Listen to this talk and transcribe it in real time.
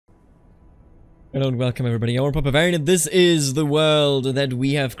Hello and welcome everybody, I'm Barbarian and this is the world that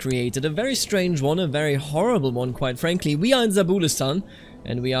we have created. A very strange one, a very horrible one quite frankly. We are in Zabulistan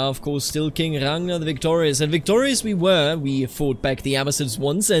and we are of course still King Ragnar the Victorious. And victorious we fought back the Abbasids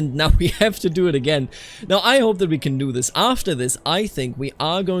once and now we have to do it again. Now I hope that we can do this. After this I think we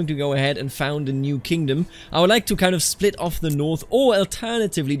are going to go ahead and found a new kingdom. I would like to kind of split off the north, or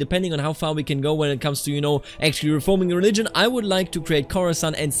alternatively depending on how far we can go when it comes to, you know, actually reforming the religion, I would like to create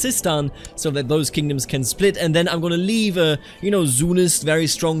Khorasan and Sistan so that those kingdoms can split, and then I'm gonna leave a, you know, Zunist, very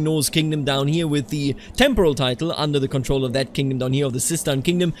strong Norse kingdom down here with the temporal title under the control of that kingdom down here, of the Sistan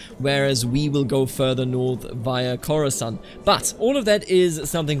kingdom, whereas we will go further north via Khorasan. But all of that is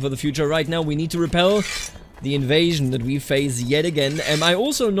something for the future. Right now we need to repel the invasion that we face yet again. And I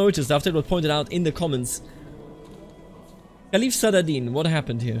also noticed, after it was pointed out in the comments, Caliph Sadadin, what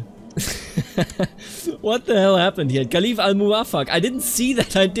happened here? What the hell happened here? Caliph Al-Muwaffaq. I didn't see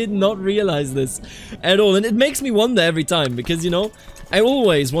that. I did not realize this at all. And it makes me wonder every time because, you know, I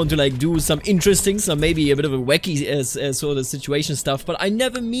always want to like do some interesting, some maybe a bit of a wacky sort of situation stuff, but I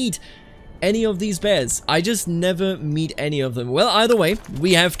never meet any of these bears. I just never meet any of them. Well, either way,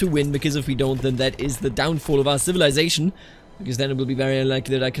 we have to win, because if we don't, then that is the downfall of our civilization. Because then it will be very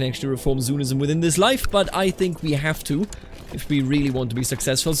unlikely that I can actually reform Zunism within this life, but I think we have to if we really want to be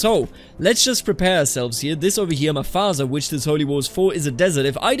successful. So, let's just prepare ourselves here. This over here, Mufasa, which this holy war is for, is a desert.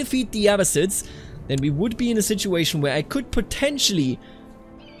 If I defeat the Abbasids, then we would be in a situation where I could potentially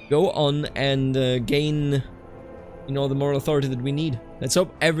go on and gain, you know, the moral authority that we need. Let's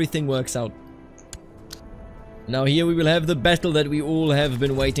hope everything works out. Now here we will have the battle that we all have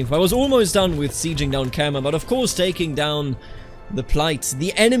been waiting for. I was almost done with sieging down Kama, but of course taking down the plight,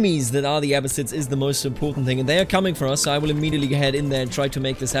 the enemies that are the Abbasids, is the most important thing, and they are coming for us, so I will immediately head in there and try to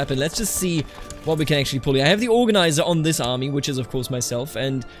make this happen. Let's just see what we can actually pull here. I have the organizer on this army, which is of course myself,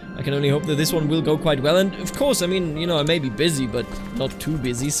 and I can only hope that this one will go quite well. And of course, I mean, you know, I may be busy, but not too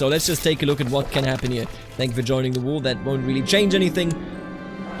busy, so let's just take a look at what can happen here. Thank you for joining the war. That won't really change anything,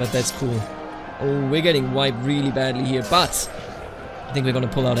 but that's cool. Oh, we're getting wiped really badly here, but I think we're gonna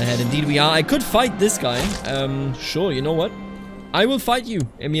pull out ahead. Indeed we are. I could fight this guy. Sure, you know what? I will fight you,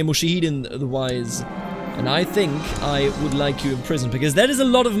 Emir Mushahidin the Wise. And I think I would like you in prison, because that is a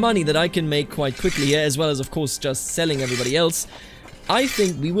lot of money that I can make quite quickly here, as well as, of course, just selling everybody else. I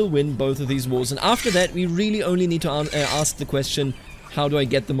think we will win both of these wars, and after that, we really only need to ask the question, how do I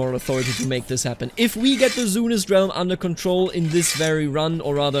get the moral authority to make this happen? If we get the Zunist realm under control in this very run,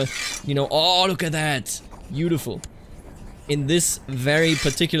 or rather, you know, oh, look at that. Beautiful. In this very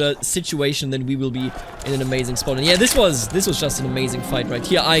particular situation, then we will be in an amazing spot. And yeah, this was just an amazing fight right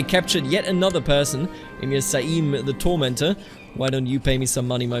here. I captured yet another person, Emir Saim the Tormentor. Why don't you pay me some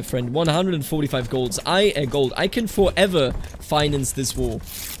money, my friend? 145 gold. I can forever finance this war.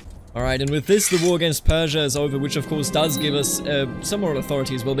 Alright, and with this, the war against Persia is over, which of course does give us some moral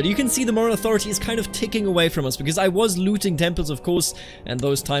authority as well. But you can see the moral authority is kind of ticking away from us, because I was looting temples, of course, and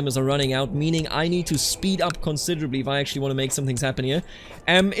those timers are running out, meaning I need to speed up considerably if I actually want to make some things happen here.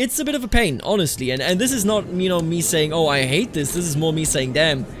 It's a bit of a pain, honestly, and this is not, you know, me saying, oh, I hate this. This is more me saying,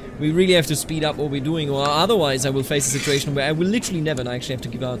 damn, we really have to speed up what we're doing, or otherwise I will face a situation where I will literally never, and I actually have to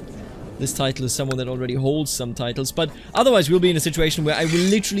give out this title is someone that already holds some titles, but otherwise we'll be in a situation where I will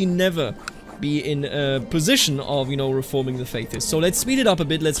literally never be in a position of, you know, reforming the faith. So let's speed it up a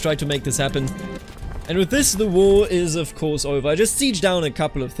bit, let's try to make this happen. And with this, the war is of course over. I just sieged down a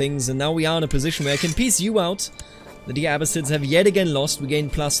couple of things, and now we are in a position where I can piece you out. The Abbasids have yet again lost. We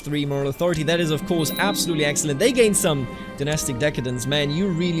gained +3 moral authority. That is, of course, absolutely excellent. They gained some dynastic decadence. Man, you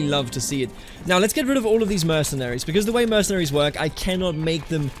really love to see it. Now, let's get rid of all of these mercenaries, because the way mercenaries work, I cannot make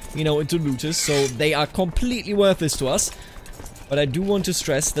them, you know, into looters, so they are completely worthless to us. But I do want to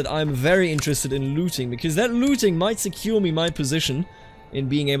stress that I'm very interested in looting, because that looting might secure me my position in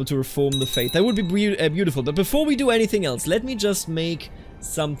being able to reform the faith. That would be beautiful. But before we do anything else, let me just make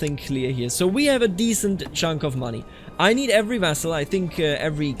something clear here. So we have a decent chunk of money. I need every vassal. I think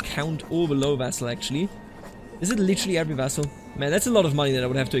every count or below vassal, actually. Is it literally every vassal? Man, that's a lot of money that I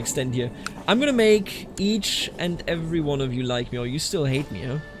would have to extend here. I'm gonna make each and every one of you like me. Oh, you still hate me,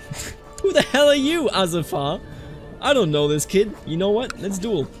 huh? Who the hell are you, Azafar? I don't know this kid. You know what? Let's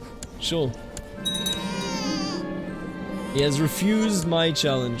duel. Sure. 「 Who the hell are you, Azafar? I don't know this kid. You know what? Let's duel. Sure. 「 Sure. He has refused my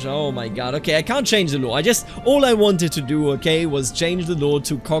challenge. Oh my god. Okay, I can't change the law. All I wanted to do, okay, was change the law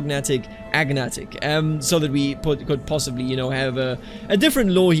to cognatic agnatic. So that we could possibly, you know, have a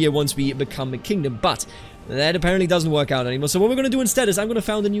different law here once we become a kingdom. But that apparently doesn't work out anymore. So what we're going to do instead is I'm going to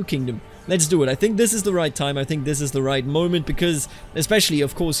found a new kingdom. Let's do it. I think this is the right time. I think this is the right moment because, especially,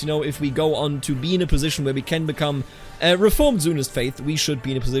 of course, you know, if we go on to be in a position where we can become a reformed Zunist faith, we should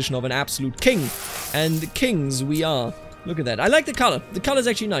be in a position of an absolute king. And kings we are. Look at that. I like the color. The color is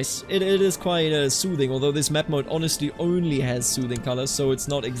actually nice. It is quite soothing, although this map mode honestly only has soothing colors, so it's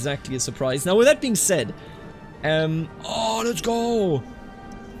not exactly a surprise. Now, with that being said, oh, let's go!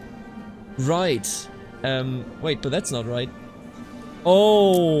 Right. Wait, but that's not right.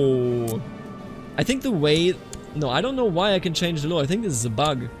 Oh! I think the way... No, I don't know why I can change the law. I think this is a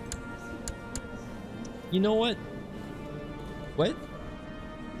bug. You know what? What?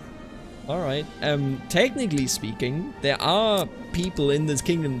 Alright, technically speaking, there are people in this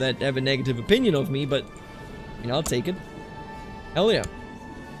kingdom that have a negative opinion of me, but, you know, I'll take it. Hell yeah.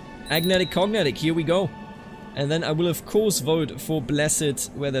 Agnatic Cognatic, here we go. And then I will, of course, vote for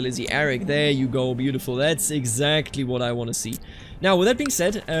Blessed, where the hell is he? Eric, there you go, beautiful. That's exactly what I want to see. Now, with that being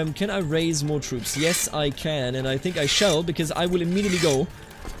said, can I raise more troops? Yes, I can, and I think I shall, because I will immediately go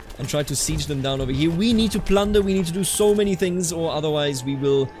and try to siege them down over here. We need to plunder, we need to do so many things, or otherwise we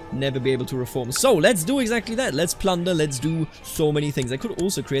will never be able to reform. So, let's do exactly that. Let's plunder, let's do so many things. I could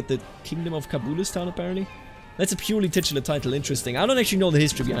also create the Kingdom of Kabulistan, apparently. That's a purely titular title, interesting. I don't actually know the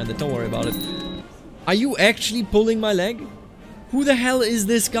history behind it, don't worry about it. Are you actually pulling my leg? Who the hell is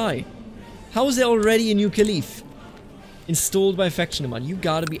this guy? How is there already a new Caliph? Installed by Factionaman. You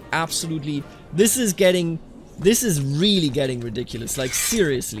gotta be absolutely... This is really getting ridiculous. Like,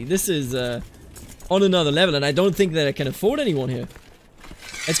 seriously. This is on another level, and I don't think that I can afford anyone here.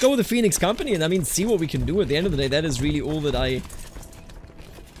 Let's go with the Phoenix Company, and I mean, see what we can do. At the end of the day, that is really all that I...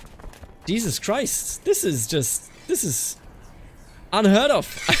 Jesus Christ. This is unheard of.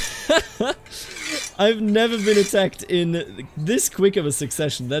 I've never been attacked in this quick of a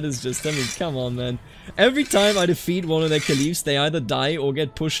succession. That is just, I mean, come on, man. Every time I defeat one of their Caliphs, they either die or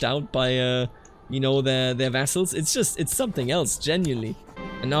get pushed out by, you know, their vassals. It's something else, genuinely.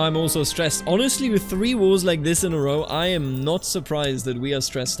 And now I'm also stressed. Honestly, with 3 wars like this in a row, I am not surprised that we are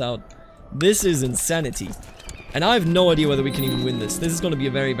stressed out. This is insanity. And I have no idea whether we can even win this. This is going to be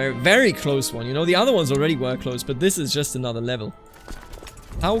a very, very, very close one. You know, the other ones already were close, but this is just another level.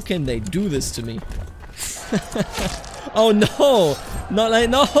 How can they do this to me? Oh no! Not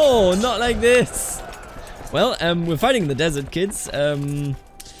like this! Well, we're fighting in the desert, kids. Don't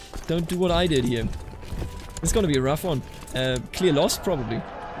do what I did here. It's gonna be a rough one. Clear loss, probably.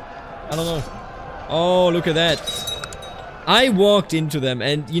 I don't know. Oh, look at that. I walked into them,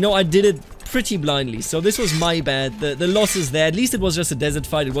 and, you know, I did it pretty blindly, so this was my bad. The losses there, at least it was just a desert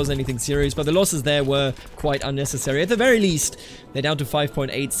fight, it wasn't anything serious, but the losses there were quite unnecessary. At the very least, they're down to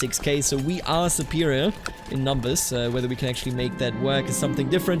 5.86k, so we are superior in numbers. Whether we can actually make that work is something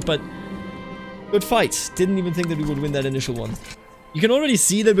different, but good fight. Didn't even think that we would win that initial one. You can already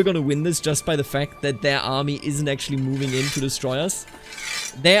see that we're gonna win this just by the fact that their army isn't actually moving in to destroy us.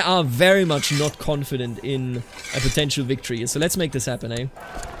 They are very much not confident in a potential victory, so let's make this happen, eh?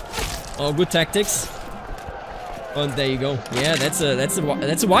 Oh, good tactics. Oh, there you go. Yeah, that's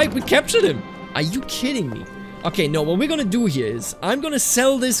a wipe. We captured him. Are you kidding me? Okay, no, what we're gonna do here is I'm gonna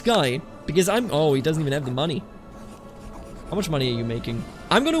sell this guy because oh, he doesn't even have the money. How much money are you making?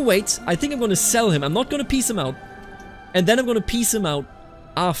 I'm gonna wait. I think I'm gonna sell him. I'm not gonna piece him out. And then I'm gonna piece him out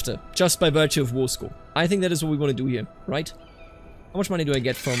after, just by virtue of war score. I think that is what we want to do here, right? How much money do I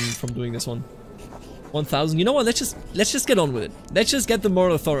get from doing this one? 1,000. You know what? Let's just get on with it. Let's just get the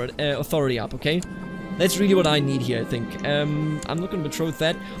moral authority up, okay? That's really what I need here, I think. I'm not gonna betroth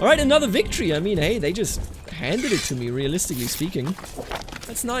that. Alright, another victory. I mean, hey, they just handed it to me, realistically speaking.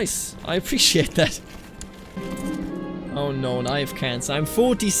 That's nice. I appreciate that. Oh no, and I have cancer. I'm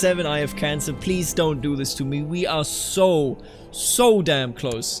 47, I have cancer. Please don't do this to me. We are so damn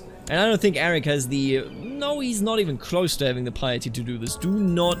close. And I don't think Eric has the... No, he's not even close to having the piety to do this. Do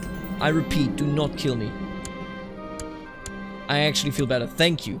not... I repeat, do not kill me. I actually feel better.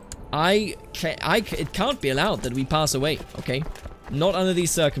 Thank you. It can't be allowed that we pass away, okay? Not under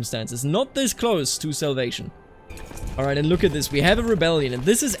these circumstances. Not this close to salvation. Alright, and look at this. We have a rebellion, and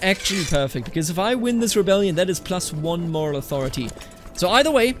this is actually perfect, because if I win this rebellion, that is +1 moral authority. So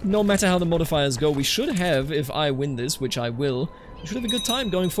either way, no matter how the modifiers go, we should have, if I win this, which I will, we should have a good time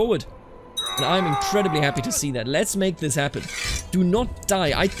going forward. And I'm incredibly happy to see that. Let's make this happen. Do not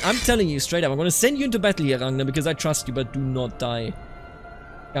die. I'm telling you straight up, I'm going to send you into battle here, Ragnar, because I trust you, but do not die.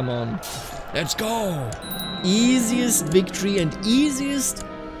 Come on. Let's go! Easiest victory and easiest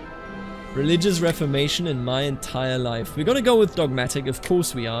religious reformation in my entire life. We're gonna go with dogmatic, of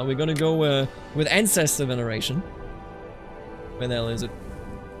course we are. We're gonna go with ancestor veneration. Where the hell is it?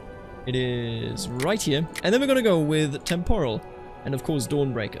 It is right here. And then we're gonna go with temporal. And of course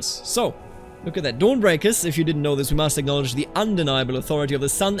Dawnbreakers. So, look at that. Dawnbreakers, if you didn't know this, we must acknowledge the undeniable authority of the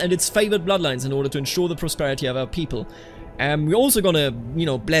sun and its favored bloodlines in order to ensure the prosperity of our people. We're also gonna, you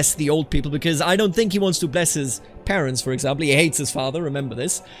know, bless the old people, because I don't think he wants to bless his parents, for example. He hates his father, remember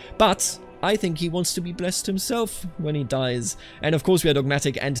this. But I think he wants to be blessed himself when he dies. And of course we are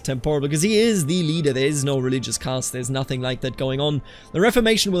dogmatic and temporal, because he is the leader. There is no religious caste. There's nothing like that going on. The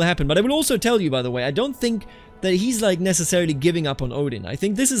Reformation will happen. But I will also tell you, by the way, I don't think that he's like necessarily giving up on Odin. I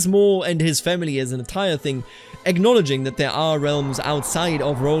think this is more, and his family as an entire thing, acknowledging that there are realms outside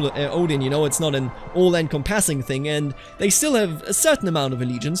of Odin, you know, it's not an all-encompassing thing, and they still have a certain amount of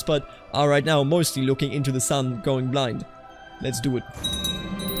allegiance, but are right now mostly looking into the sun, going blind. Let's do it.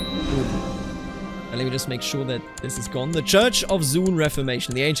 And let me just make sure that this is gone. The Church of Zoon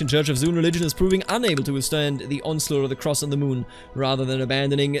Reformation. The ancient Church of Zoon religion is proving unable to withstand the onslaught of the cross and the moon. Rather than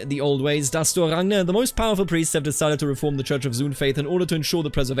abandoning the old ways, Dastur, Ragnar, and the most powerful priests have decided to reform the Church of Zoon faith in order to ensure the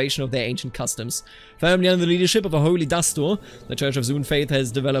preservation of their ancient customs. Firmly under the leadership of a holy Dastur, the Church of Zoon faith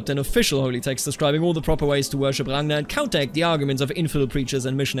has developed an official holy text describing all the proper ways to worship Ragnar and counteract the arguments of infidel preachers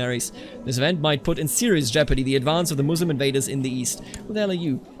and missionaries. This event might put in serious jeopardy the advance of the Muslim invaders in the east. Who the hell are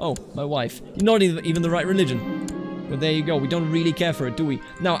you? Oh, my wife. You're not even the right religion. But there you go. We don't really care for it, do we?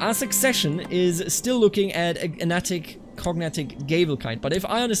 Now, our succession is still looking at Anatic, Cognatic, Gavelkind. But if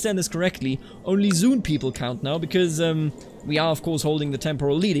I understand this correctly, only Zoon people count now, because we are, of course, holding the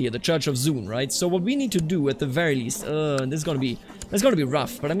temporal leader here, the Church of Zoon, right? So what we need to do, at the very least, this is gonna be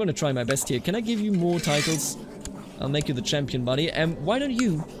rough, but I'm gonna try my best here. Can I give you more titles? I'll make you the champion, buddy. Why don't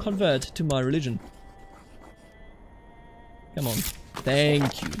you convert to my religion? Come on.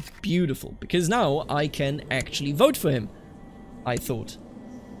 Thank you. Beautiful. Because now I can actually vote for him. I thought.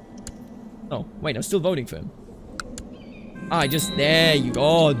 Oh, wait, I'm still voting for him. There you go.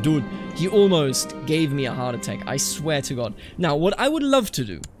 Oh, dude. He almost gave me a heart attack. I swear to God. Now, what I would love to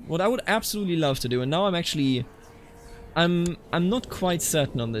do, what I would absolutely love to do, and now I'm actually... I'm not quite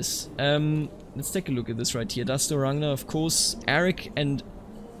certain on this. Let's take a look at this right here. Dastur Ragnar, of course. Eric and...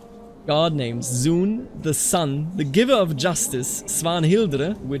 God names Zoon, the sun, the giver of justice,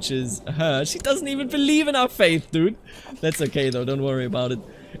 Svanhildre, which is her. She doesn't even believe in our faith, dude. That's okay, though. Don't worry about it.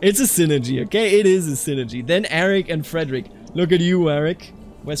 It's a synergy, okay? It is a synergy. Then Eric and Frederick. Look at you, Eric.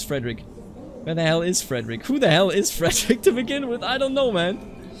 Where's Frederick? Where the hell is Frederick? Who the hell is Frederick to begin with? I don't know, man.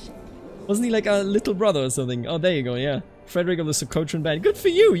 Wasn't he like a little brother or something? Oh, there you go, yeah. Frederick of the CK2 band. Good for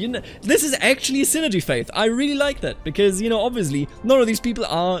you. You know, this is actually a synergy faith. I really like that. Because, you know, obviously, none of these people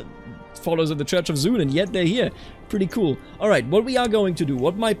are... followers of the Church of Zoon, and yet they're here. Pretty cool. Alright, what we are going to do,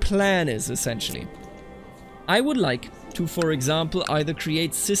 what my plan is, essentially. I would like to, for example, either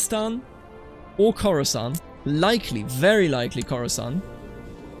create Sistan or Khorasan. Likely, very likely Khorasan.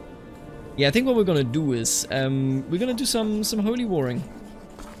 Yeah, I think what we're gonna do is, we're gonna do some holy warring.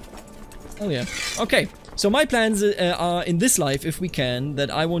 Oh yeah. Okay, so my plans are, in this life, if we can, that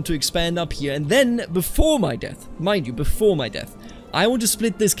I want to expand up here, and then, before my death, mind you, before my death, I want to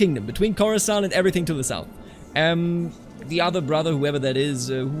split this kingdom between Khorasan and everything to the south. The other brother, whoever that is,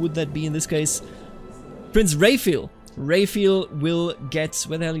 who would that be in this case? Prince Raphael. Raphael will get...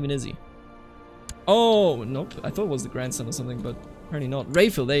 where the hell even is he? Oh, nope. I thought it was the grandson or something, but apparently not.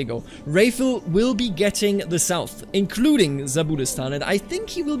 Raphael, there you go. Raphael will be getting the south, including Zabulistan, and I think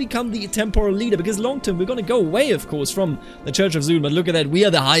he will become the temporal leader, because long term we're gonna go away, of course, from the Church of Zoon, but look at that. We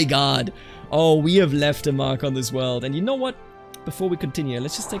are the High God. Oh, we have left a mark on this world, and you know what? Before we continue,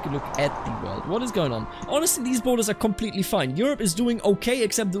 let's just take a look at the world. What is going on? Honestly, these borders are completely fine. Europe is doing okay,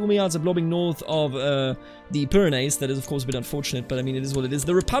 except the Umayyads are blobbing north of the Pyrenees. That is, of course, a bit unfortunate, but I mean, it is what it is.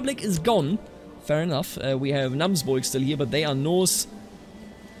 The Republic is gone. Fair enough. We have Namsborg still here, but they are Norse.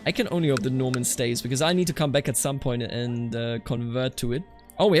 I can only hope the Norman stays, because I need to come back at some point and convert to it.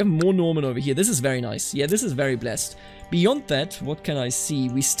 Oh, we have more Norman over here. This is very nice. Yeah, this is very blessed. Beyond that, what can I see?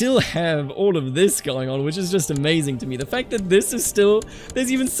 We still have all of this going on, which is just amazing to me. The fact that this is still...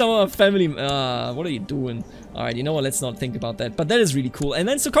 there's even some of our family... what are you doing? Alright, you know what? Let's not think about that. But that is really cool. And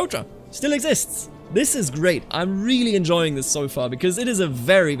then Socotra still exists. This is great. I'm really enjoying this so far, because it is a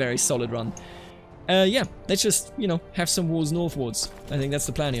very, very solid run. Yeah, let's just, you know, have some wars northwards. I think that's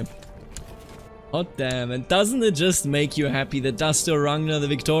the plan here. Oh damn, and doesn't it just make you happy that Dastur Ragnar the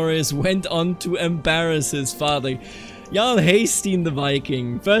Victorious went on to embarrass his father? Jarl Hastin the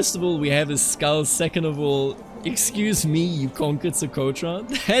Viking. First of all, we have his skull. Second of all, Excuse me, you conquered Socotra?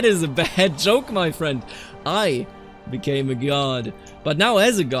 That is a bad joke, my friend. I became a god. But now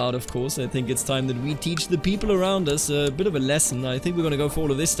as a god, of course, I think it's time that we teach the people around us a bit of a lesson. I think we're going to go for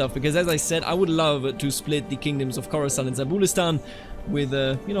all of this stuff because, as I said, I would love to split the kingdoms of Khorasan and Zabulistan with,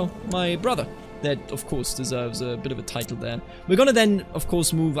 you know, my brother. That, of course, deserves a bit of a title there. We're gonna then, of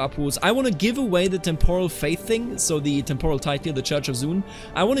course, move upwards. I want to give away the temporal faith thing, so the temporal title, the Church of Zun.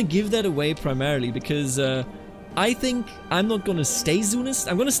 I want to give that away primarily because I think I'm not gonna stay Zunist.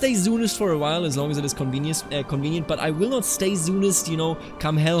 I'm gonna stay Zunist for a while as long as it is convenient, but I will not stay Zunist, you know,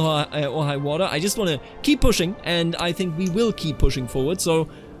 come hell or high water. I just want to keep pushing, and I think we will keep pushing forward, so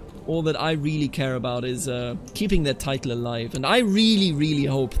all that I really care about is keeping that title alive, and I really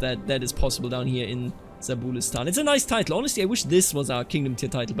hope that that is possible down here in Zabulistan. It's a nice title. Honestly, I wish this was our kingdom tier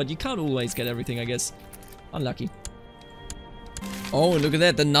title, but you can't always get everything, I guess. Unlucky. Oh, look at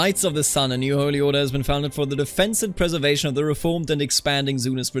that. The Knights of the Sun, a new holy order, has been founded for the defense and preservation of the reformed and expanding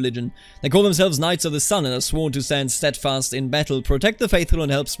Zunist religion. They call themselves Knights of the Sun and are sworn to stand steadfast in battle, protect the faithful,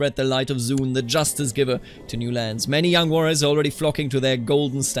 and help spread the light of Zun, the justice giver, to new lands. Many young warriors are already flocking to their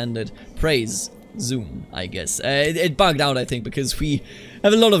golden standard. Praise Zun, I guess. It bugged out, I think, because we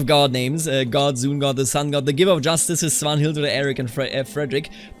have a lot of god names. God Zun, God the Sun, God the Giver of Justice is Svanhildur, Eric, and Frederick.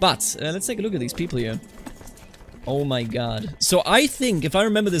 But let's take a look at these people here. Oh my god. So I think, if I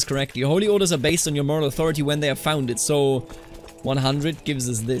remember this correctly, holy orders are based on your moral authority when they are founded. So 100 gives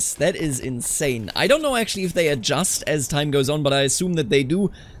us this. That is insane. I don't know actually if they adjust as time goes on, but I assume that they do.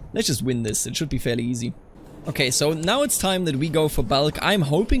 Let's just win this. It should be fairly easy. Okay, so now it's time that we go for bulk. I'm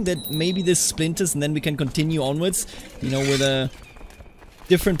hoping that maybe this splinters and then we can continue onwards, you know, with a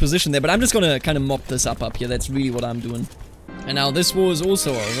different position there. But I'm just gonna kind of mop this up here. That's really what I'm doing. And now this war is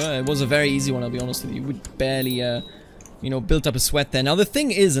also over. It was a very easy one, I'll be honest with you. We barely, you know, built up a sweat there. Now the thing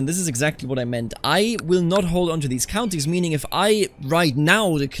is, and this is exactly what I meant, I will not hold on to these counties, meaning if I right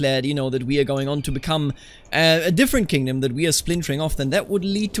now declared, you know, that we are going on to become a different kingdom, that we are splintering off, then that would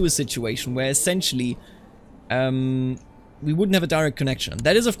lead to a situation where essentially we wouldn't have a direct connection.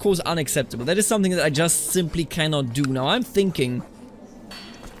 That is, of course, unacceptable. That is something that I just simply cannot do. Now I'm thinking,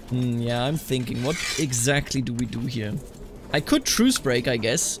 yeah, I'm thinking, what exactly do we do here? I could truce break, I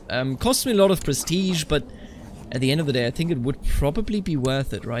guess. Costs me a lot of prestige, but at the end of the day, I think it would probably be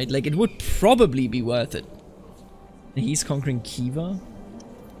worth it, right? Like, it would probably be worth it. He's conquering Khiva.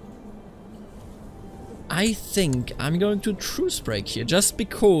 I think I'm going to truce break here, just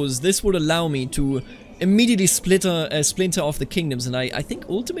because this would allow me to immediately splinter off the kingdoms, and I think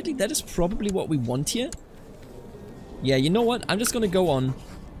ultimately that is probably what we want here. Yeah, you know what? I'm just gonna go on.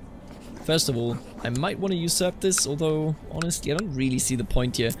 First of all, I might want to usurp this, although, honestly, I don't really see the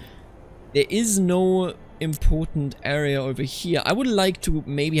point here. There is no important area over here. I would like to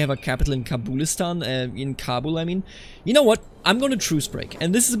maybe have a capital in Kabulistan, in Kabul, I mean. You know what? I'm going to truce break.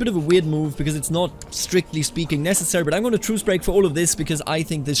 And this is a bit of a weird move, because it's not, strictly speaking, necessary, but I'm going to truce break for all of this, because I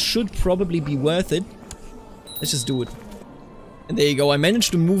think this should probably be worth it. Let's just do it. And there you go, I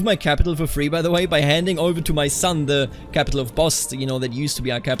managed to move my capital for free, by the way, by handing over to my son the capital of Bost, you know, that used to be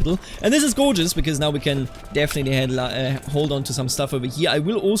our capital. And this is gorgeous, because now we can definitely hold on to some stuff over here. I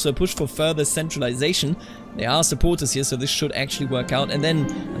will also push for further centralization. There are supporters here, so this should actually work out. And then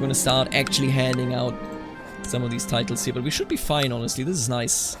I'm going to start actually handing out some of these titles here. But we should be fine, honestly. This is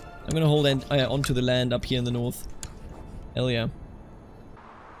nice. I'm going to hold onto the land up here in the north. Hell yeah.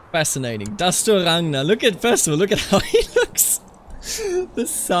 Fascinating. Dastur Ragnar. First of all, look at how he looks. The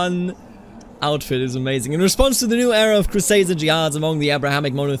sun outfit is amazing. In response to the new era of crusades and jihads among the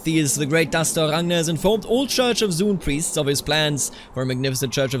Abrahamic monotheists, the great Dastur Ragnar has informed all Church of Zun priests of his plans for a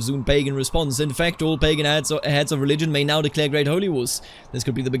magnificent Church of Zun pagan response. In fact, all pagan heads of religion may now declare great holy wars. This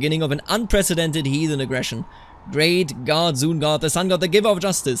could be the beginning of an unprecedented heathen aggression. Great God, Zun God, the Sun God, the Giver of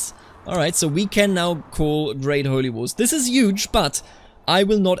Justice. Alright, so we can now call great holy wars. This is huge, but I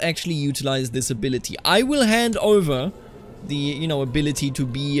will not actually utilize this ability. I will hand over the, you know, ability to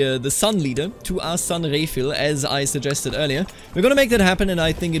be the Sun leader to our son Refil, as I suggested earlier. We're gonna make that happen, and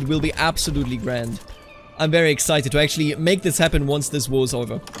I think it will be absolutely grand. I'm very excited to actually make this happen once this war's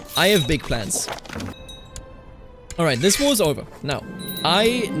over. I have big plans. Alright, this war's over. Now,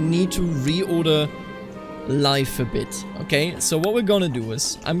 I need to reorder life a bit, okay? So what we're gonna do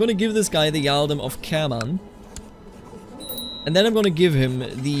is, I'm gonna give this guy the Jarldom of Kerman. And then I'm gonna give him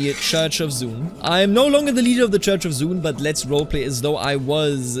the Church of Zun. I'm no longer the leader of the Church of Zun, but let's roleplay as though I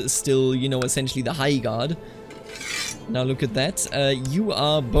was still, you know, essentially the High Guard. Now look at that. You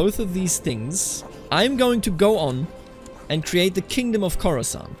are both of these things. I'm going to go on and create the Kingdom of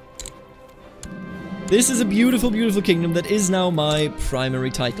Khorasan. This is a beautiful, beautiful kingdom that is now my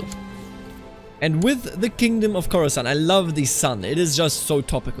primary title. And with the Kingdom of Khorasan, I love the sun. It is just so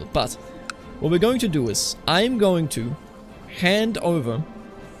topical. But what we're going to do is, I'm going to hand over...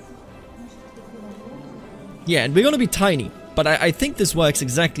 Yeah, and we're going to be tiny. But I think this works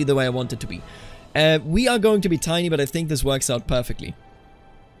exactly the way I want it to be. We are going to be tiny, but I think this works out perfectly.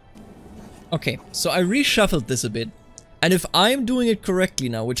 Okay, so I reshuffled this a bit. And if I'm doing it correctly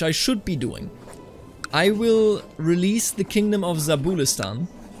now, which I should be doing, I will release the Kingdom of Zabulistan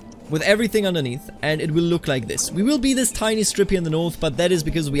with everything underneath, and it will look like this. We will be this tiny strip here in the north, but that is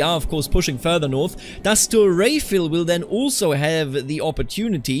because we are, of course, pushing further north. Dastur Rayfil will then also have the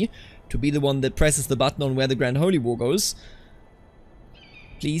opportunity to be the one that presses the button on where the Grand Holy War goes.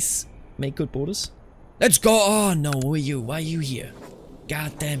 Please make good borders. Let's go! Oh, no, who are you? Why are you here?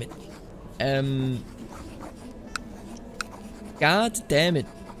 God damn it. God damn it.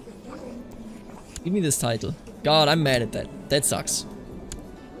 Give me this title. God, I'm mad at that. That sucks.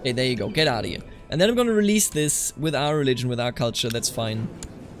 Okay, there you go. Get out of here. And then I'm gonna release this with our religion, with our culture. That's fine.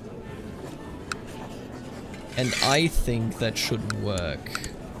 And I think that should work.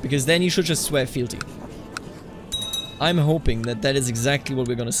 Because then you should just swear fealty. I'm hoping that that is exactly what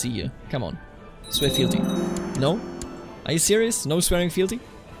we're gonna see here. Come on. Swear fealty. No? Are you serious? No swearing fealty?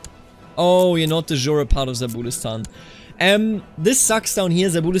 Oh, you're not de jure part of Zabulistan. This sucks down here.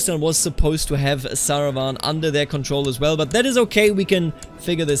 Zabulistan was supposed to have Saravan under their control as well, but that is okay. We can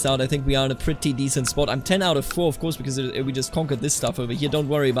figure this out. I think we are in a pretty decent spot. I'm 10 out of 4, of course, because we just conquered this stuff over here. Don't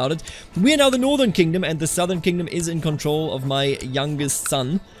worry about it. We are now the Northern Kingdom, and the Southern Kingdom is in control of my youngest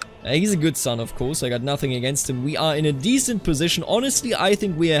son. He's a good son, of course. I got nothing against him. We are in a decent position. Honestly, I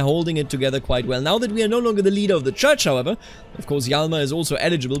think we are holding it together quite well. Now that we are no longer the leader of the church, however, of course, Hjalmar is also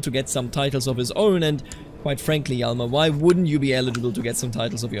eligible to get some titles of his own. And quite frankly, Hjalmar, why wouldn't you be eligible to get some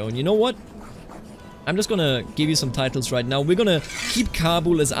titles of your own? You know what? I'm just gonna give you some titles right now. We're gonna keep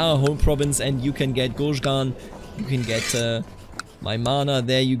Kabul as our home province, and you can get Gojgan. You can get... my mana,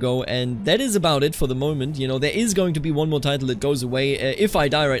 there you go, and that is about it for the moment. You know, there is going to be one more title that goes away if I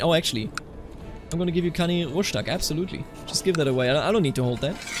die right... Oh, actually, I'm gonna give you Kani Rustak, absolutely. Just give that away, I don't need to hold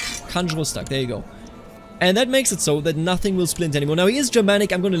that. Kanj Rustak, there you go. And that makes it so that nothing will splint anymore. Now, he is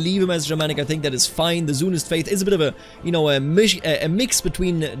Germanic, I'm gonna leave him as Germanic, I think that is fine. The Zunist faith is a bit of a, you know, a mix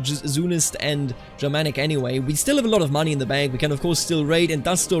between Zunist and Germanic anyway. We still have a lot of money in the bank, we can of course still raid, and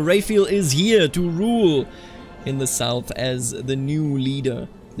Dastur Rayfil is here to rule in the south as the new leader,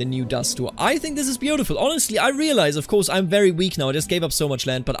 the new Dastur. I think this is beautiful. Honestly, I realize, of course, I'm very weak now. I just gave up so much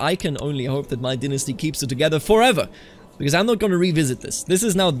land, but I can only hope that my dynasty keeps it together forever. Because I'm not going to revisit this. This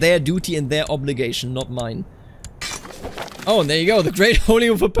is now their duty and their obligation, not mine. Oh, and there you go, the Great Holy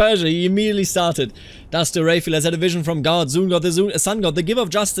War for Persia. He immediately started. Dastur Rayfil has had a vision from God, Zungod, the Sun God, the giver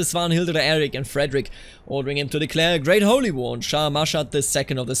of justice, Svanhildr, Eric, and Frederick, ordering him to declare a Great Holy War on Shah Mashad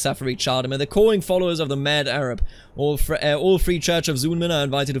II of the Safarid Chardom and the cawing followers of the Mad Arab. All free Church of Zunmin are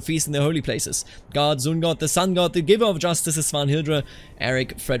invited to feast in their holy places. God, Zungod, the Sun God, the giver of justice is Svanhildr,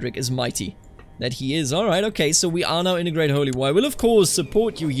 Eric, Frederick is mighty. That he is. Alright, okay, so we are now in a Great Holy War. I will, of course,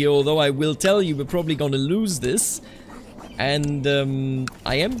 support you here, although I will tell you we're probably going to lose this. And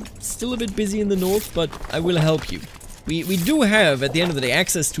I am still a bit busy in the north, but I will help you. We do have, at the end of the day,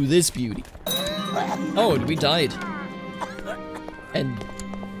 access to this beauty. Oh, we died. And...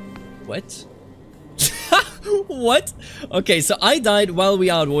 what? What? Okay, so I died while we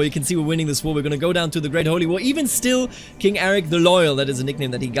are at war. You can see we're winning this war. We're gonna go down to the Great Holy War. Even still, King Eric the Loyal, that is a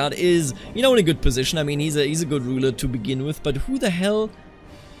nickname that he got, is, you know, in a good position. I mean, he's a good ruler to begin with, but who the hell...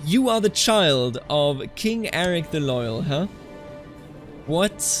 You are the child of King Eric the Loyal, huh?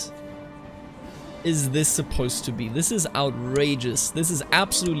 What is this supposed to be? This is outrageous. This is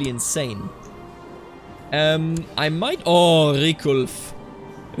absolutely insane. I might... Oh, Rikulf.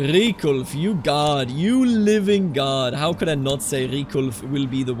 Rikulf, you god. You living god. How could I not say Rikulf will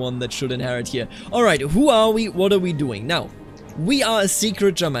be the one that should inherit here? Alright, who are we? What are we doing? Now... We are a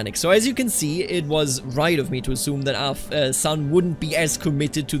secret Germanic, so as you can see, it was right of me to assume that our son wouldn't be as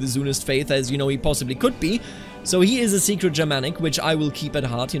committed to the Zunist faith as, you know, he possibly could be. So he is a secret Germanic, which I will keep at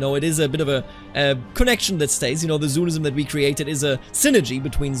heart. You know, it is a bit of a connection that stays. You know, the Zunism that we created is a synergy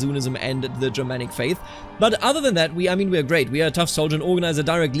between Zunism and the Germanic faith. But other than that, we are great. We are a tough soldier, an organizer,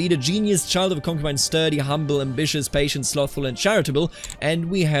 direct leader, genius, child of a concubine, sturdy, humble, ambitious, patient, slothful, and charitable.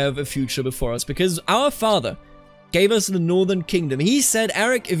 And we have a future before us, because our father gave us the Northern Kingdom. He said,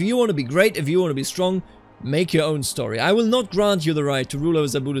 Eric, if you want to be great, if you want to be strong, make your own story. I will not grant you the right to rule over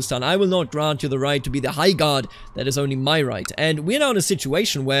Zabulistan. I will not grant you the right to be the High God. That is only my right. And we're now in a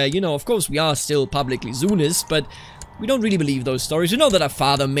situation where, you know, of course we are still publicly Zunist, but we don't really believe those stories. We know that our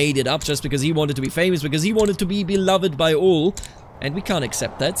father made it up just because he wanted to be famous, because he wanted to be beloved by all. And we can't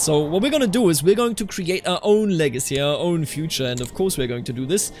accept that. So what we're going to do is we're going to create our own legacy, our own future. And of course we're going to do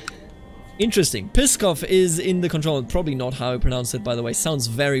this. Interesting. Pskov is in the control, probably not how I pronounce it, by the way, sounds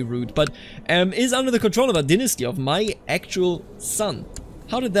very rude, but is under the control of a dynasty of my actual son.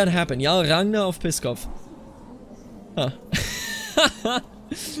 How did that happen? Jarl Ragnar of Pskov. Huh.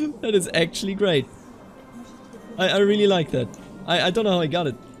 That is actually great. I really like that. I don't know how I got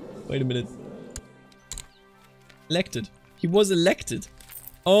it. Wait a minute. Elected. He was elected.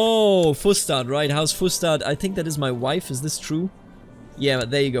 Oh, Fustad, right, House Fustad. I think that is my wife, is this true? Yeah,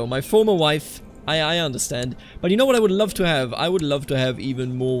 there you go. My former wife. I understand. But you know what I would love to have? I would love to have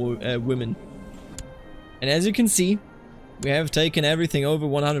even more women. And as you can see, we have taken everything over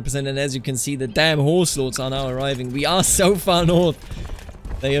 100%. And as you can see, the damn horse lords are now arriving. We are so far north.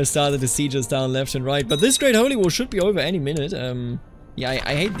 They have started to siege us down left and right. But this Great Holy War should be over any minute. Yeah,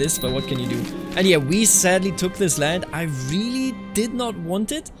 I hate this, but what can you do? And yeah, we sadly took this land. I really did not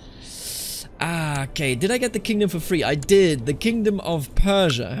want it. Ah, okay. Did I get the kingdom for free? I did. The kingdom of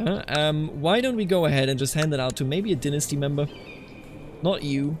Persia. Huh? Why don't we go ahead and just hand it out to maybe a dynasty member? Not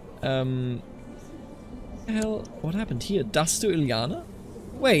you. What the hell? What happened here? Dust to Ilyana?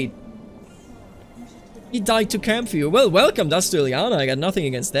 Wait. He died to camp for you. Well, welcome, Dust to Ilyana. I got nothing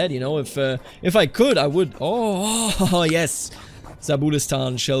against that, you know. If I could, I would. Oh, yes.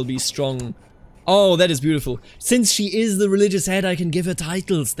 Zabulistan shall be strong. Oh, that is beautiful. Since she is the religious head, I can give her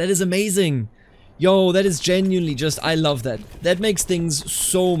titles. That is amazing. Yo, that is genuinely just... I love that. That makes things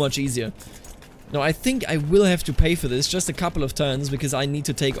so much easier. No, I think I will have to pay for this. Just a couple of turns, because I need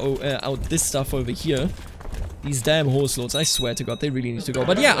to take out this stuff over here. These damn horse lords, I swear to God, they really need to go.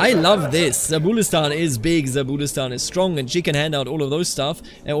 But yeah, I love this. Zabulistan is big, Zabulistan is strong, and she can hand out all of those stuff,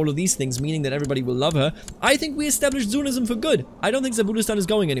 and all of these things, meaning that everybody will love her. I think we established Zunism for good. I don't think Zabulistan is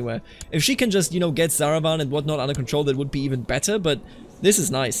going anywhere. If she can just, you know, get Zaravan and whatnot under control, that would be even better, but this is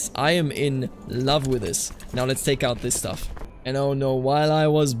nice. I am in love with this. Now let's take out this stuff. And oh no, while I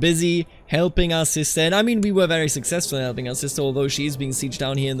was busy helping our sister, and I mean, we were very successful in helping our sister, although she is being sieged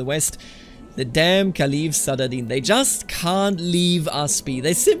down here in the west, the damn Caliph Sadadin, they just can't leave us be.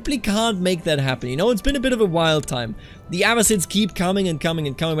 They simply can't make that happen. You know, it's been a bit of a wild time. The Abbasids keep coming and coming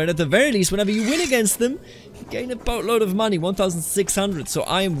and coming, but at the very least, whenever you win against them, you gain a boatload of money, 1,600. So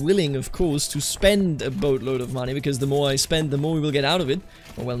I am willing, of course, to spend a boatload of money, because the more I spend, the more we will get out of it.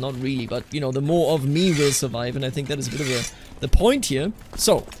 Well, not really, but, you know, the more of me will survive, and I think that is a bit of the point here.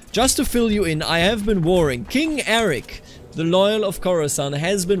 So, just to fill you in, I have been warring. King Eric, the Loyal of Khorasan,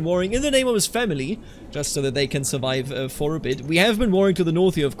 has been warring in the name of his family, just so that they can survive for a bit. We have been warring to the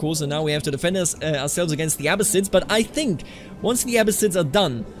north here, of course, and now we have to defend ourselves against the Abbasids, but I think once the Abbasids are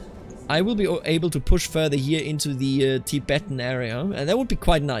done, I will be able to push further here into the Tibetan area, and that would be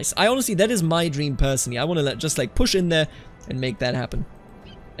quite nice. I honestly, that is my dream personally. I want to just like push in there and make that happen.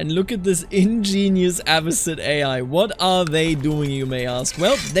 And look at this ingenious Abbasid AI. What are they doing, you may ask?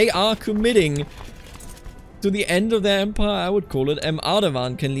 Well, they are committing to the end of their empire, I would call it.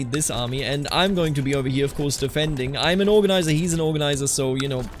 Ardavan can lead this army, and I'm going to be over here, of course, defending. I'm an organizer, he's an organizer, so, you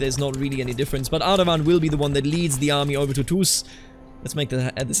know, there's not really any difference. But Ardavan will be the one that leads the army over to Tus. Let's make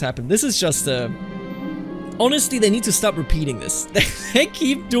this happen. This is just, honestly, they need to stop repeating this. They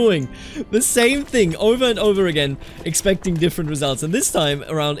keep doing the same thing over and over again, expecting different results. And this time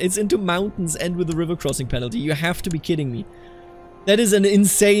around, it's into mountains and with the river crossing penalty. You have to be kidding me. That is an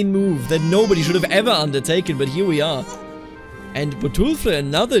insane move that nobody should have ever undertaken, but here we are. And Butulfre,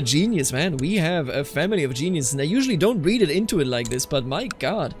 another genius, man. We have a family of geniuses, and I usually don't read it into it like this, but my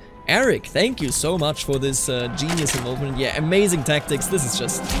god. Eric, thank you so much for this genius involvement. Yeah, amazing tactics. This is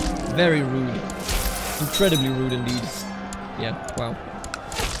just very rude. Incredibly rude indeed. Yeah, wow.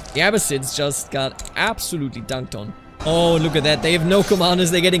 The Abbasids just got absolutely dunked on. Oh, look at that. They have no commanders.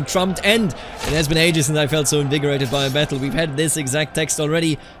 They're getting trumped. And it has been ages since I felt so invigorated by a battle. We've had this exact text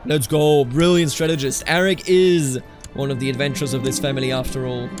already. Let's go. Brilliant strategist. Eric is one of the adventurers of this family after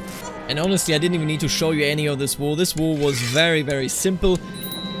all. And honestly, I didn't even need to show you any of this war. This war was very, very simple.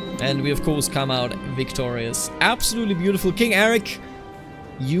 And we, of course, come out victorious. Absolutely beautiful. King Eric,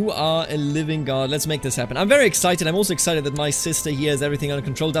 you are a living god. Let's make this happen. I'm very excited. I'm also excited that my sister here has everything under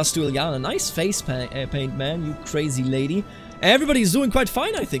control. Dust to Ilyana. Nice face paint, man. You crazy lady. Everybody's doing quite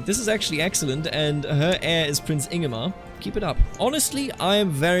fine, I think. This is actually excellent. And her heir is Prince Ingemar. Keep it up. Honestly, I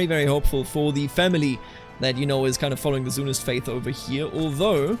am very, very hopeful for the family that, you know, is kind of following the Zunist faith over here.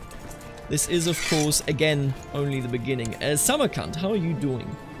 Although, this is, of course, again, only the beginning. Samarkand, how are you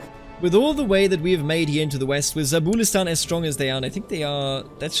doing? With all the way that we have made here into the west, with Zabulistan as strong as they are, and I think they are,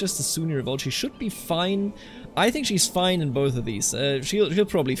 that's just a Sunni revolt, she should be fine. I think she's fine in both of these. She'll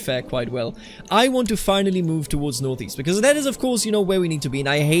probably fare quite well. I want to finally move towards northeast, because that is, of course, you know, where we need to be, and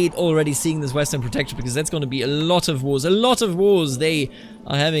I hate already seeing this western protectorate, because that's going to be a lot of wars. A lot of wars. They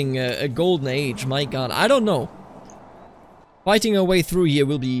are having a golden age, my god. I don't know. Fighting our way through here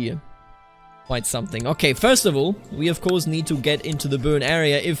will be quite something. Okay, first of all, we of course need to get into the burn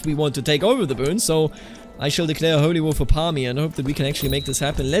area if we want to take over the burn, so I shall declare a holy war for Parmi and hope that we can actually make this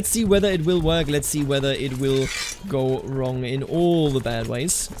happen. Let's see whether it will work. Let's see whether it will go wrong in all the bad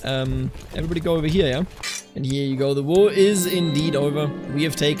ways. Everybody go over here, yeah? And here you go. The war is indeed over. We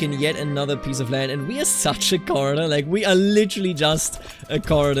have taken yet another piece of land, and we are such a corridor. Like, we are literally just a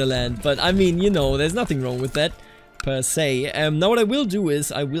corridor land. But, I mean, you know, there's nothing wrong with that, per se. Now what I will do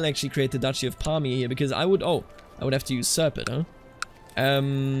is, I will actually create the Duchy of Parmi here, because I would have to use Serpent, huh?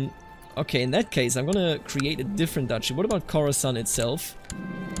 Okay, in that case, I'm gonna create a different duchy. What about Khorasan itself?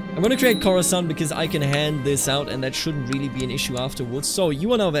 I'm gonna create Khorasan because I can hand this out, and that shouldn't really be an issue afterwards. So,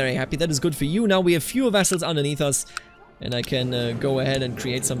 you are now very happy. That is good for you. Now we have fewer vassals underneath us, and I can go ahead and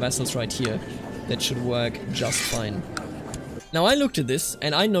create some vassals right here. That should work just fine. Now, I looked at this,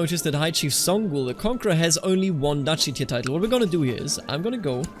 and I noticed that High Chief Songhul, the Conqueror, has only one duchy tier title. What we're gonna do here is, I'm gonna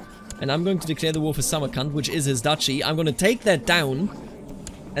go, and I'm going to declare the war for Samarkand, which is his duchy. I'm gonna take that down,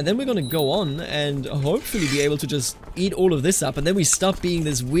 and then we're gonna go on and hopefully be able to just eat all of this up, and then we stop being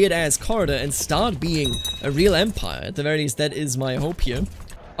this weird-ass corridor and start being a real empire. At the very least, that is my hope here.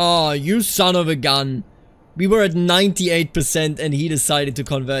 Oh, you son of a gun. We were at 98% and he decided to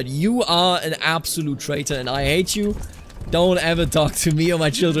convert. You are an absolute traitor and I hate you. Don't ever talk to me or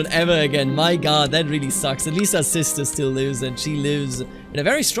my children ever again. My god, that really sucks. At least our sister still lives, and she lives in a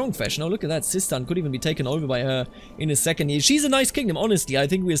very strong fashion. Oh, look at that. Sistan could even be taken over by her in a second here. She's a nice kingdom, honestly. I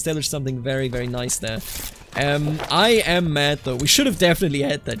think we established something very, very nice there. I am mad, though. We should have definitely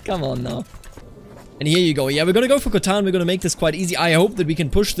had that. Come on now. And here you go. Yeah, we're gonna go for Khotan. We're gonna make this quite easy. I hope that we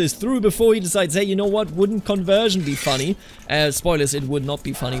can push this through before he decides, hey, you know what? Wouldn't conversion be funny? Spoilers, it would not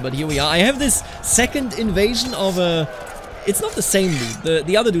be funny, but here we are. I have this second invasion of a... It's not the same dude.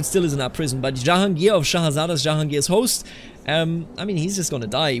 The other dude still is in our prison, but Jahangir of Shahzadas, Jahangir's host, I mean, he's just gonna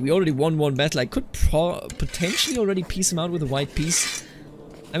die. We already won one battle. I could potentially already piece him out with a white piece.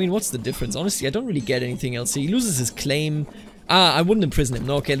 I mean, what's the difference? Honestly, I don't really get anything else. He loses his claim. Ah, I wouldn't imprison him.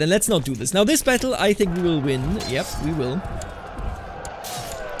 No, okay, then let's not do this. Now, this battle, I think we will win. Yep, we will.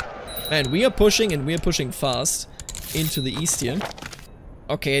 Man, we are pushing, and we are pushing fast into the east here.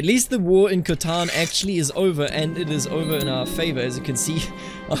 Okay, at least the war in Khotan actually is over, and it is over in our favor, as you can see.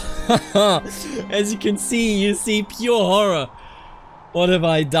 As you can see, you see pure horror. What have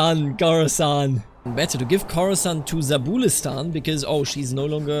I done, Khorasan? Better to give Khorasan to Zabulistan, because, oh, she's no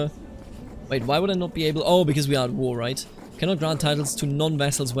longer... Wait, why would I not be able... Oh, because we are at war, right? Cannot grant titles to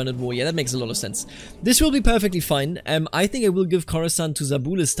non-vassals when at war. Yeah, that makes a lot of sense. This will be perfectly fine. I think I will give Khorasan to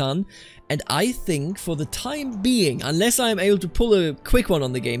Zabulistan. And I think, for the time being, unless I'm able to pull a quick one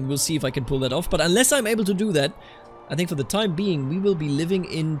on the game, we'll see if I can pull that off. But unless I'm able to do that, I think for the time being, we will be living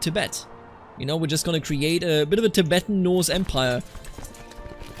in Tibet. You know, we're just going to create a bit of a Tibetan Norse empire.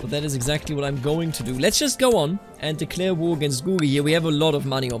 But that is exactly what I'm going to do. Let's just go on and declare war against Gugi here. We have a lot of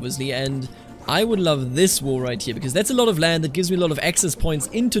money, obviously, and... I would love this war right here, because that's a lot of land that gives me a lot of access points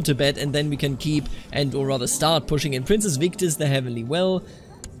into Tibet, and then we can keep, or rather start pushing in Princess Victis, the Heavenly Well.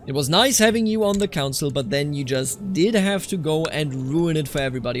 It was nice having you on the council, but then you just did have to go and ruin it for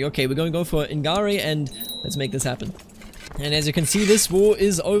everybody. Okay, we're going to go for Ingari, and let's make this happen. And as you can see, this war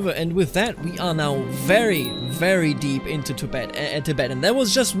is over, and with that, we are now very, very deep into Tibet, and that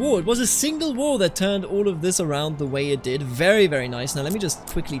was just war. It was a single war that turned all of this around the way it did. Very, very nice. Now, let me just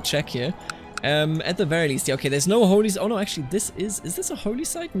quickly check here. At the very least, yeah, okay, there's no holy... Oh, no, actually, is this a holy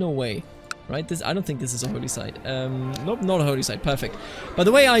site? No way. Right? I don't think this is a holy site. Nope, not a holy site. Perfect. But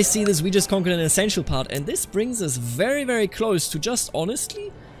the way I see this, we just conquered an essential part, and this brings us very, very close to just,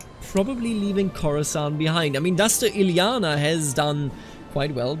 honestly, probably leaving Khorasan behind. I mean, Duster Ilyana has done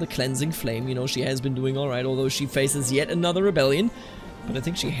quite well. The Cleansing Flame, you know, she has been doing alright, although she faces yet another rebellion. But I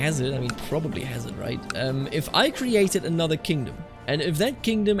think she has it. I mean, probably has it, right? If I created another kingdom, and if that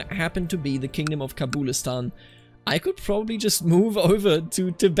kingdom happened to be the kingdom of Kabulistan, I could probably just move over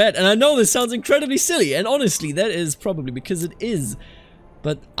to Tibet. And I know this sounds incredibly silly, and honestly, that is probably because it is.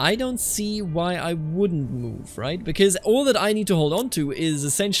 But I don't see why I wouldn't move, right? Because all that I need to hold on to is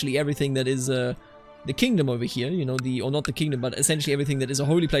essentially everything that is the kingdom over here, you know, or not the kingdom, but essentially everything that is a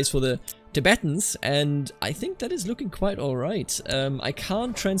holy place for the Tibetans, and I think that is looking quite alright. I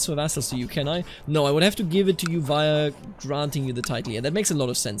can't transfer vassals to you, can I? No, I would have to give it to you via granting you the title. Yeah, that makes a lot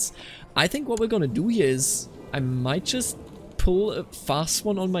of sense. I think what we're gonna do here is, I might just pull a fast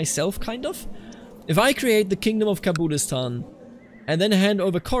one on myself, kind of. If I create the Kingdom of Kabulistan, and then hand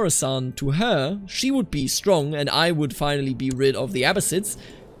over Khorasan to her, she would be strong, and I would finally be rid of the Abbasids.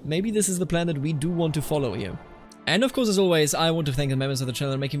 Maybe this is the plan that we do want to follow here. And of course, as always, I want to thank the members of the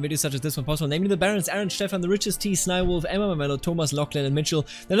channel making videos such as this one possible, namely the Barons, Aaron, Stefan, the Richest T, Snywolf, Emma Mamello, Thomas, Lachlan, and Mitchell.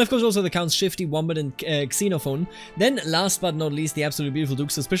 Then of course also the Counts Shifty, Wombat, and Xenophone. Then last but not least, the absolutely beautiful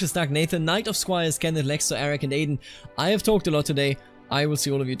Duke, Suspicious Dark, Nathan, Knight of Squires, Kenneth, Lexo, Eric, and Aiden. I have talked a lot today. I will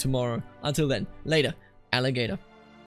see all of you tomorrow. Until then, later, alligator.